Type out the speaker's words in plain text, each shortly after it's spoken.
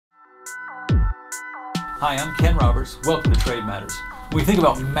Hi, I'm Ken Roberts. Welcome to Trade Matters. When we think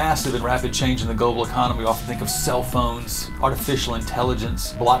about massive and rapid change in the global economy, we often think of cell phones, artificial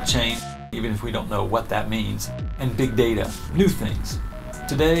intelligence, blockchain, even if we don't know what that means, and big data, new things.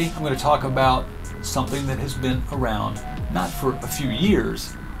 Today, I'm going to talk about something that has been around not for a few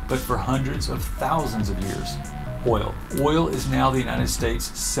years, but for hundreds of thousands of years. Oil. Oil is now the United States'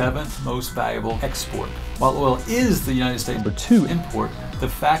 7th most valuable export. While oil is the United States' number 2 import, the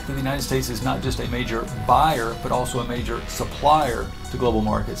fact that the United States is not just a major buyer, but also a major supplier to global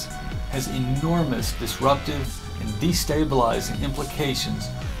markets has enormous disruptive and destabilizing implications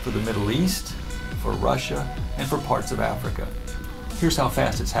for the Middle East, for Russia, and for parts of Africa. Here's how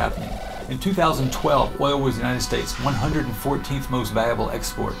fast it's happening. In 2012, oil was the United States' 114th most valuable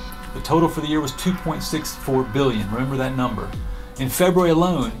export. The total for the year was $2.64 billion. Remember that number. In February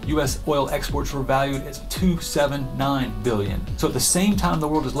alone, U.S. oil exports were valued at $279 billion. So at the same time the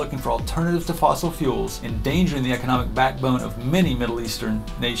world is looking for alternatives to fossil fuels, endangering the economic backbone of many Middle Eastern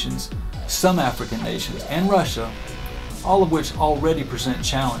nations, some African nations, and Russia, all of which already present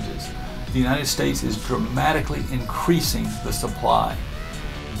challenges, the United States is dramatically increasing the supply.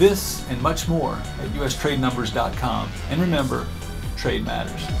 This and much more at ustradenumbers.com. And remember, trade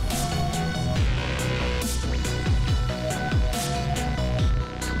matters.